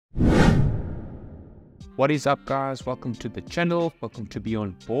What is up, guys? Welcome to the channel. Welcome to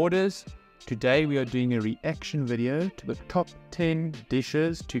Beyond Borders. Today we are doing a reaction video to the top 10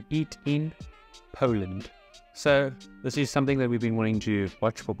 dishes to eat in Poland. So this is something that we've been wanting to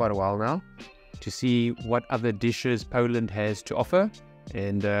watch for quite a while now, to see what other dishes Poland has to offer,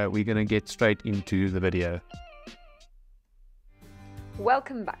 and we're going to get straight into the video.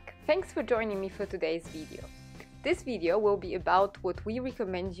 Welcome back. Thanks for joining me for today's video. This video will be about what we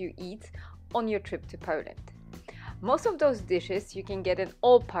recommend you eat on your trip to Poland. Most of those dishes you can get in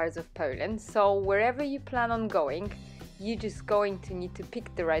all parts of Poland, so wherever you plan on going, you're just going to need to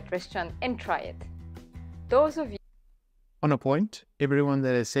pick the right restaurant and try it. Those of you On a point, everyone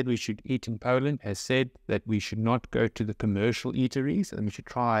that has said we should eat in Poland has said that we should not go to the commercial eateries and we should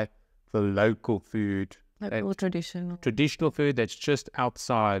try the local food. Local traditional food that's just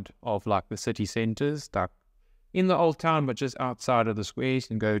outside of like the city centers, like in the old town, but just outside of the squares,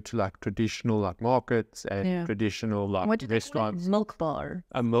 and go to like traditional like markets and traditional like restaurants. Milk bar.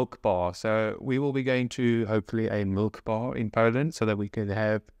 A milk bar. So we will be going to hopefully a milk bar in Poland so that we can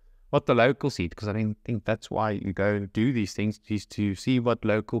have what the locals eat, because I think that's why you go and do these things, is to see what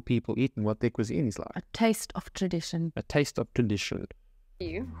local people eat and what their cuisine is like. A taste of tradition. A taste of tradition.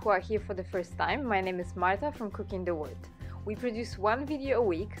 You who are here for the first time, my name is Marta from Cooking the World. We produce one video a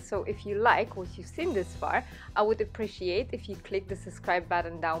week, so if you like what you've seen this far, I would appreciate if you click the subscribe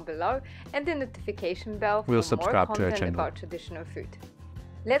button down below and the notification bell for more content about traditional food.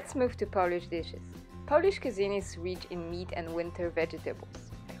 Let's move to Polish dishes. Polish cuisine is rich in meat and winter vegetables.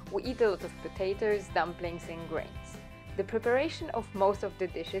 We eat a lot of potatoes, dumplings and grains. The preparation of most of the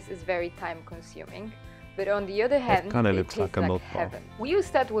dishes is very time consuming, but on the other hand, it looks like a milk bar. We will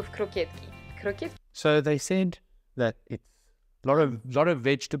start with krokietki. So they said that it's a lot of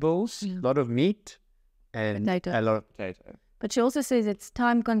vegetables, a lot of meat, and a lot of potato. But she also says it's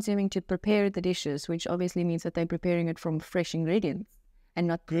time consuming to prepare the dishes, which obviously means that they're preparing it from fresh ingredients and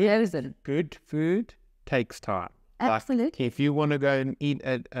not frozen. Good food takes time. Absolutely. Like if you want to go and eat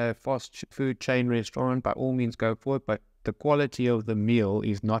at a fast food chain restaurant, by all means go for it, but the quality of the meal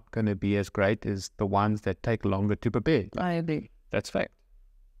is not going to be as great as the ones that take longer to prepare. I agree. That's fact.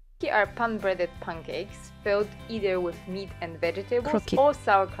 Here are pan-breaded pancakes filled either with meat and vegetables or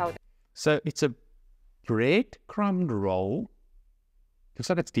sauerkraut. So it's a bread-crumbed roll. Looks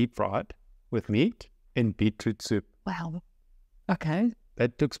like it's deep fried with meat and beetroot soup. Wow. Okay.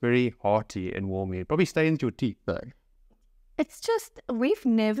 That looks very hearty and warm. It probably stains your teeth though. It's just, we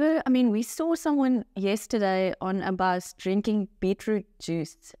saw someone yesterday on a bus drinking beetroot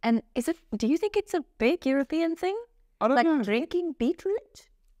juice. And do you think it's a big European thing? I don't know. Like drinking beetroot?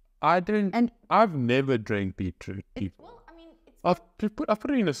 I've never drank beetroot. Well, I mean, I've put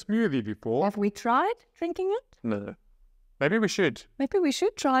it in a smoothie before. Have we tried drinking it? No. Maybe we should. Maybe we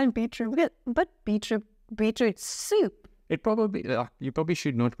should try beetroot, but beetroot soup. It probably, you probably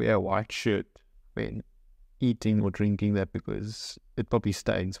should not wear a white shirt when eating or drinking that, because it probably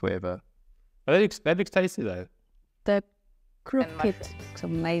stains forever. But that looks tasty though. The croquette looks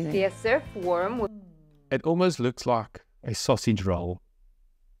amazing. They are served warm with... It almost looks like a sausage roll.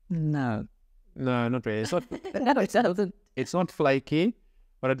 No, not really. It's not. No, it doesn't. It's not flaky,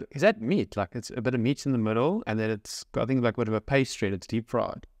 but is that meat? Like it's a bit of meat in the middle, and then it's got, I think, like a bit of a pastry that's deep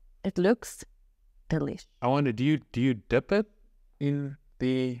fried. It looks delicious. I wonder, do you dip it in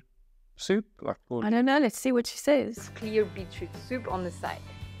the soup? I don't know. Let's see what she says. Clear beetroot soup on the side.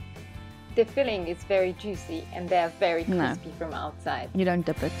 The filling is very juicy and they are very crispy from outside. You don't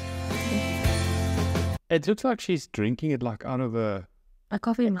dip it. It looks like she's drinking it like out of a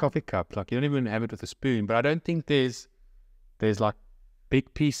coffee cup. Like you don't even have it with a spoon. But I don't think there's like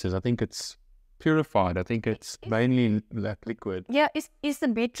big pieces. I think it's purified. I think it's mainly like liquid. Yeah, is the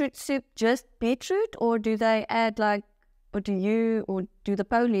beetroot soup just beetroot, or do they add or do the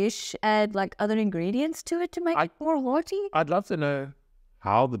Polish add like other ingredients to it to make it more hearty? I'd love to know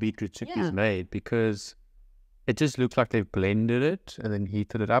how the beetroot soup is made, because it just looks like they've blended it and then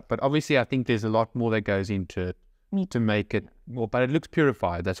heated it up. But obviously I think there's a lot more that goes into it to make it more, but it looks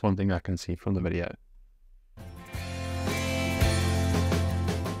purified. That's one thing I can see from the video.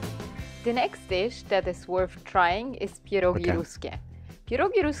 The next dish that is worth trying is pierogi ruskie.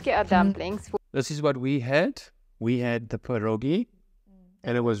 Pierogi ruskie are dumplings. This is what we had. We had the pierogi,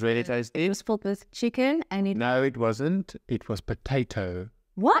 and it was really tasty. It was filled with chicken, and No, it wasn't. It was potato.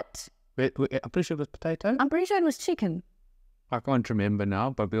 What? I'm pretty sure it was potato. I'm pretty sure it was chicken. I can't remember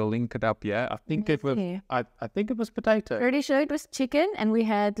now, but we'll link it up. Yeah, I think it was. I think it was potato. Pretty sure it was chicken, and we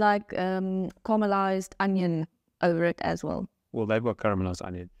had like caramelized onion over it as well. Well, they've got caramelized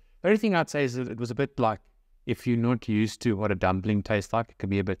onion. The only thing I'd say is that it was a bit like, if you're not used to what a dumpling tastes like, it can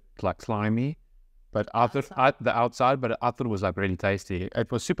be a bit like slimy. But the outside, but I thought it was like really tasty.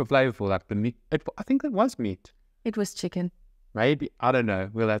 It was super flavorful, like the meat. I think it was meat. It was chicken. Maybe, I don't know.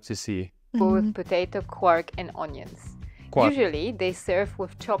 We'll have to see. With potato, quark, and onions. Quark. Usually, they serve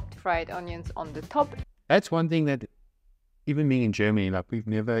with chopped fried onions on the top. That's one thing that even being in Germany, like we've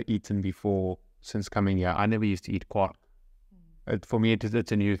never eaten before since coming here. I never used to eat quark. For me,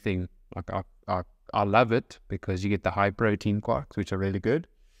 it's a new thing. Like I love it because you get the high protein quarks, which are really good.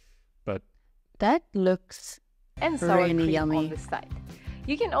 But that looks and sour really cream yummy on the side.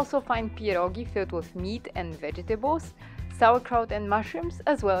 You can also find pierogi filled with meat and vegetables, sauerkraut and mushrooms,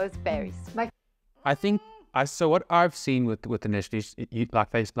 as well as berries. I think so. What I've seen with the dishes,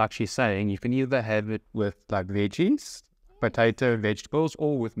 like she's saying, you can either have it with like veggies, potato, vegetables,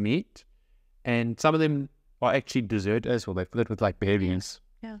 or with meat, and some of them are actually dessert as well. They fill it with like berries.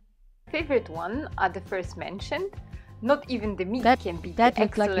 Yeah. Favorite one are the first mentioned. Not even the meat can beat that the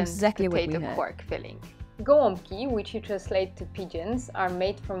excellent like exactly potato what we quark filling. Gołąbki, which you translate to pigeons, are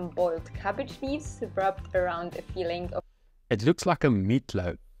made from boiled cabbage leaves wrapped around a filling of... It looks like a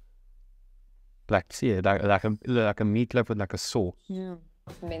meatloaf. Like, see, like a meatloaf with like a sauce. Yeah.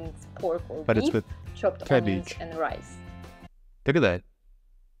 Minced pork or but beef, it's with chopped cabbage onions and rice. Look at that.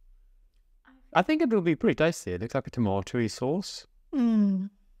 I think it will be pretty tasty. It looks like a tomatoey sauce.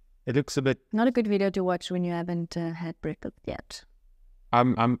 It looks a bit... Not a good video to watch when you haven't had breakfast yet.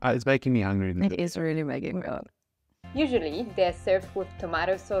 It's making me hungry. It is really making me hungry. Usually, they're served with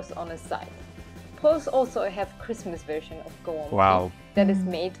tomato sauce on the side. Poles also have Christmas version of gołąbki that is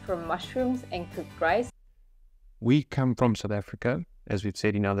made from mushrooms and cooked rice. We come from South Africa, as we've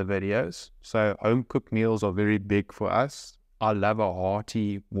said in other videos. So home-cooked meals are very big for us. I love a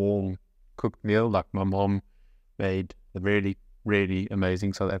hearty, warm cooked meal. Like my mom made a really, really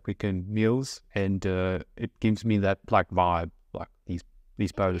amazing South African meals, and it gives me that like vibe, like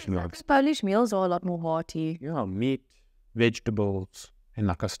these Polish meals. Polish meals are a lot more hearty. Yeah, meat, vegetables, and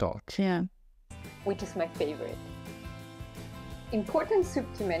like a starch. Yeah. Which is my favorite. Important soup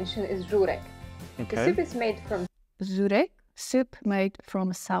to mention is żurek. Okay. The soup is made from żurek, soup made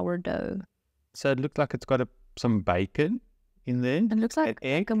from sourdough. So it looks like it's got some bacon in there. It looks like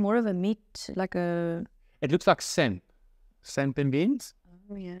more of a meat, like a... It looks like samp and beans.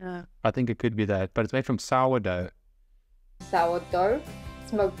 Oh, yeah. I think it could be that, but it's made from sourdough. Sourdough,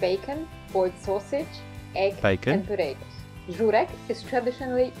 smoked bacon, boiled sausage, egg, and potatoes. Żurek is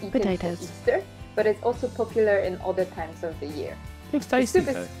traditionally eaten for Easter, but it's also popular in other times of the year. Looks tasty.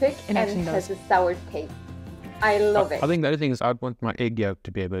 The soup is thick and has a sour taste. I love it. I think the other thing is I'd want my egg yolk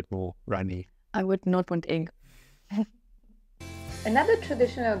to be a bit more runny. I would not want egg. Another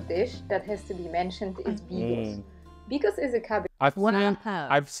traditional dish that has to be mentioned is Bigos. Bigos is a cabbage.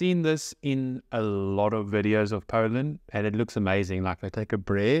 I've seen this in a lot of videos of Poland, and it looks amazing. Like they take a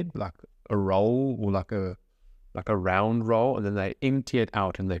bread, like a roll, or like a round roll, and then they empty it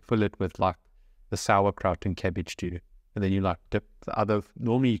out and they fill it with like the sauerkraut and cabbage stew. And then you like dip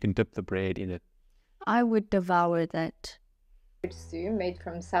normally you can dip the bread in it. I would devour that. Stew made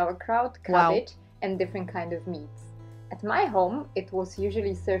from sauerkraut, cabbage, and different kind of meats. At my home, it was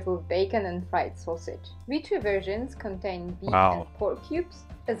usually served with bacon and fried sausage. Richer versions contain beef and pork cubes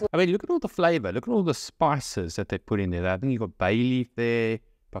as well. I mean, look at all the flavor. Look at all the spices that they put in there. I think you've got bay leaf there,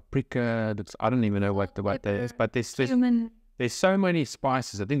 paprika. I don't even know what that is, but there's so many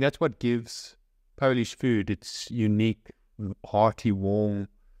spices. I think that's what gives Polish food its unique, hearty, warm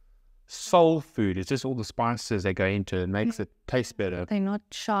soul food. It's just all the spices that go into it. It makes it taste better. They're not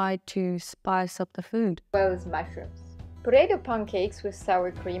shy to spice up the food. As well as mushrooms. Potato pancakes with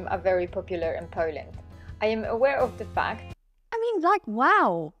sour cream are very popular in Poland. I am aware of the fact... I mean, like,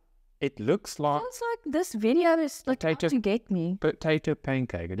 wow. It looks like... Sounds like this video is like trying to get me. Potato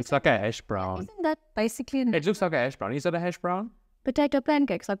pancake. It looks like a hash brown. Isn't that basically... It looks like a hash brown. Is that a hash brown? Potato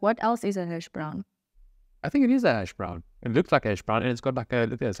pancakes. Like, what else is a hash brown? I think it is a hash brown. It looks like a hash brown, and it's got like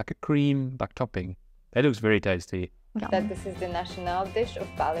a cream like topping. That looks very tasty. That this is the national dish of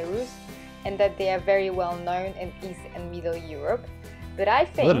Belarus, and that they are very well known in East and Middle Europe. But I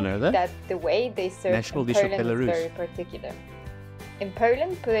think that the way they serve in Poland is very particular. In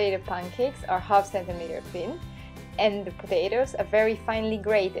Poland, potato pancakes are half centimeter thin, and the potatoes are very finely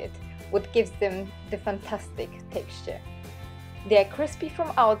grated, what gives them the fantastic texture. They are crispy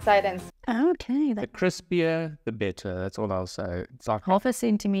from outside and... Okay. The crispier, the better. That's all I'll say. It's like half a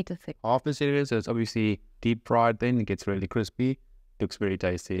centimeter thick. Half a centimeter, so it's obviously deep fried then. It gets really crispy. Looks very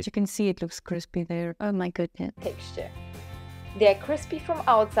tasty. As you can see, it looks crispy there. Oh my goodness. Texture. They are crispy from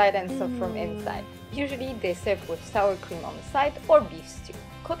outside and soft from inside. Usually they serve with sour cream on the side or beef stew.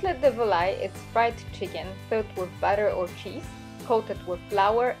 Côtelette de volaille is fried chicken filled with butter or cheese, coated with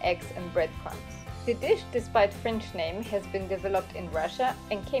flour, eggs and breadcrumbs. The dish, despite French name, has been developed in Russia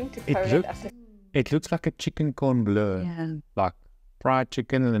and came to Poland after... It looks like a chicken corn bleu. Yeah. Like fried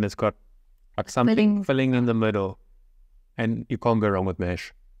chicken, and then it's got like something filling in the middle. And you can't go wrong with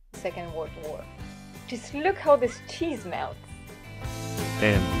mash. Second World War. Just look how this cheese melts.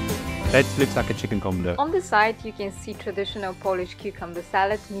 Damn. That looks like a chicken corn bleu. On the side you can see traditional Polish cucumber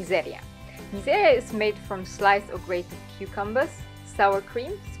salad, mizeria. Mizeria is made from sliced or grated cucumbers, sour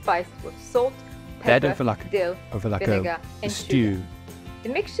cream, spiced with salt, pepper, dill, vinegar and stew. sugar. The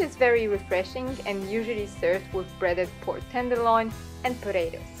mixture is very refreshing and usually served with breaded pork tenderloin and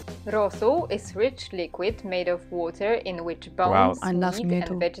potatoes. Rosół is rich liquid made of water in which bones, meat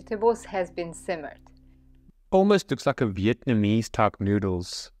and vegetables has been simmered. Almost looks like a Vietnamese type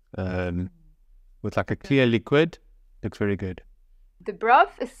noodles with like a clear liquid. Looks very good. The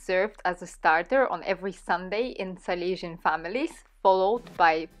broth is served as a starter on every Sunday in Silesian families, followed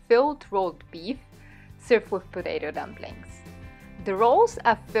by filled rolled beef served with potato dumplings. The rolls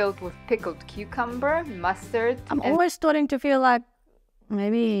are filled with pickled cucumber, mustard. I'm always starting to feel like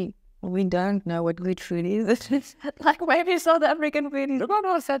maybe we don't know what good food is. Like maybe South African food is. Look how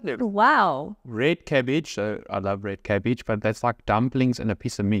nice that looks. Wow. Red cabbage. So I love red cabbage, but that's like dumplings and a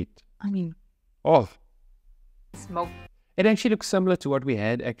piece of meat. I mean, smoked. It actually looks similar to what we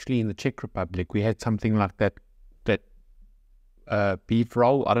had actually in the Czech Republic. We had something like that beef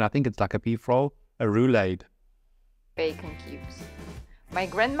roll. I think it's like a beef roll, a roulade. Bacon cubes. My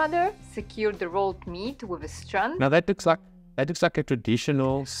grandmother secured the rolled meat with a strand. Now that looks like a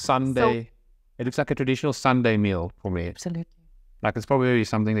traditional Sunday. It looks like a traditional Sunday meal for me. Absolutely. Like it's probably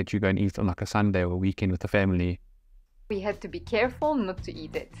something that you go and eat on like a Sunday or a weekend with the family. We had to be careful not to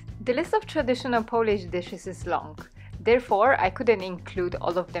eat it. The list of traditional Polish dishes is long. Therefore, I couldn't include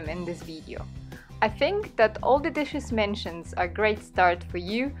all of them in this video. I think that all the dishes mentioned are a great start for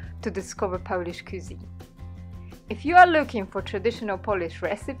you to discover Polish cuisine. If you are looking for traditional Polish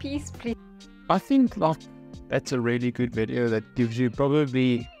recipes, please... I think that's a really good video that gives you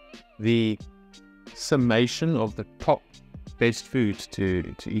probably the summation of the top best foods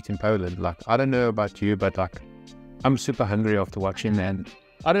to eat in Poland. Like, I don't know about you, but like, I'm super hungry after watching that. And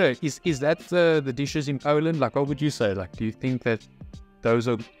I don't know, is that the dishes in Poland? Like, what would you say? Like, do you think that those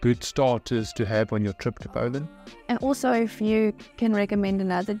are good starters to have on your trip to Poland? And also, if you can recommend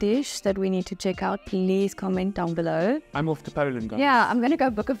another dish that we need to check out, please comment down below. I'm off to Poland, guys. Yeah, I'm going to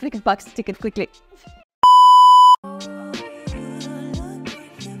go book a Flixbus ticket quickly.